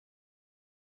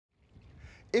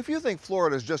If you think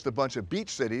Florida is just a bunch of beach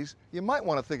cities, you might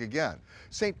want to think again.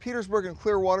 St. Petersburg and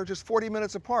Clearwater just 40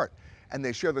 minutes apart, and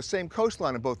they share the same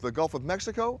coastline in both the Gulf of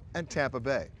Mexico and Tampa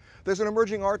Bay. There's an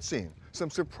emerging art scene, some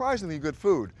surprisingly good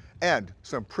food, and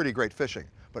some pretty great fishing.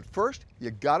 But first,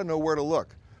 you gotta know where to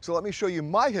look. So let me show you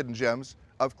my hidden gems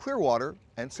of Clearwater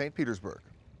and St. Petersburg.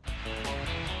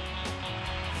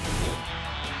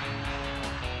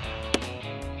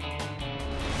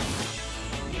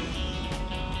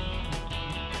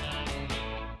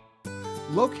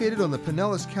 Located on the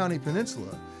Pinellas County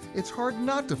Peninsula, it's hard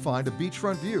not to find a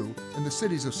beachfront view in the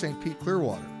cities of St. Pete,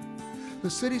 Clearwater. The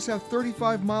cities have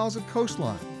 35 miles of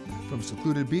coastline, from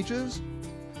secluded beaches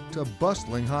to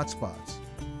bustling hotspots.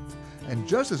 And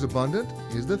just as abundant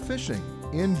is the fishing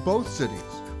in both cities.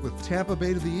 With Tampa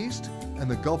Bay to the east and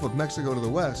the Gulf of Mexico to the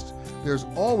west, there's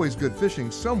always good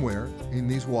fishing somewhere in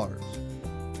these waters.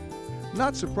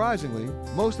 Not surprisingly,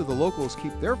 most of the locals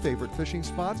keep their favorite fishing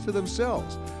spots to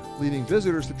themselves, leaving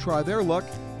visitors to try their luck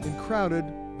in crowded,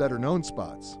 better-known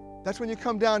spots. That's when you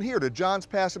come down here to John's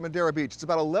Pass at Madeira Beach. It's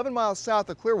about 11 miles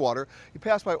south of Clearwater. You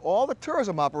pass by all the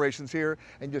tourism operations here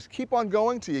and just keep on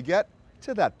going till you get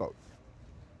to that boat.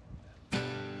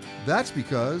 That's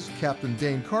because Captain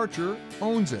Dane Karcher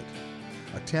owns it.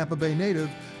 A Tampa Bay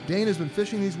native, Dane has been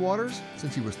fishing these waters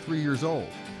since he was 3 years old.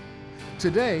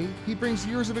 Today, he brings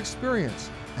years of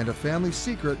experience and a family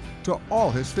secret to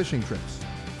all his fishing trips.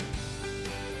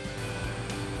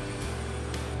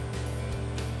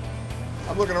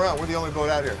 I'm looking around. We're the only boat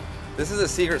out here. This is a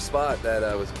secret spot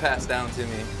that was passed down to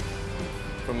me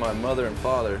from my mother and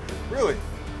father. Really?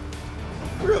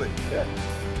 Really? Yeah.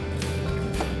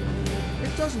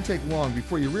 It doesn't take long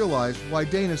before you realize why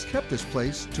Dane has kept this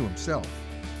place to himself.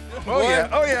 Oh yeah,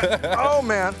 oh yeah, oh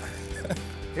man.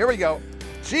 Here we go.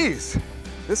 Jeez,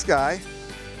 this guy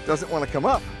doesn't want to come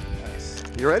up. Nice.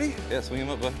 You ready? Yeah, swing him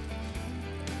up, bud.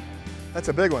 That's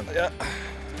a big one. Yeah,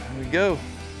 here we go.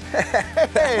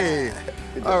 Hey!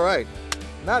 All right,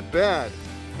 not bad.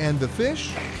 And the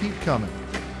fish keep coming.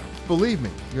 Believe me,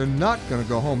 you're not going to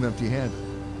go home empty-handed.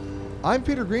 I'm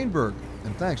Peter Greenberg,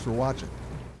 and thanks for watching.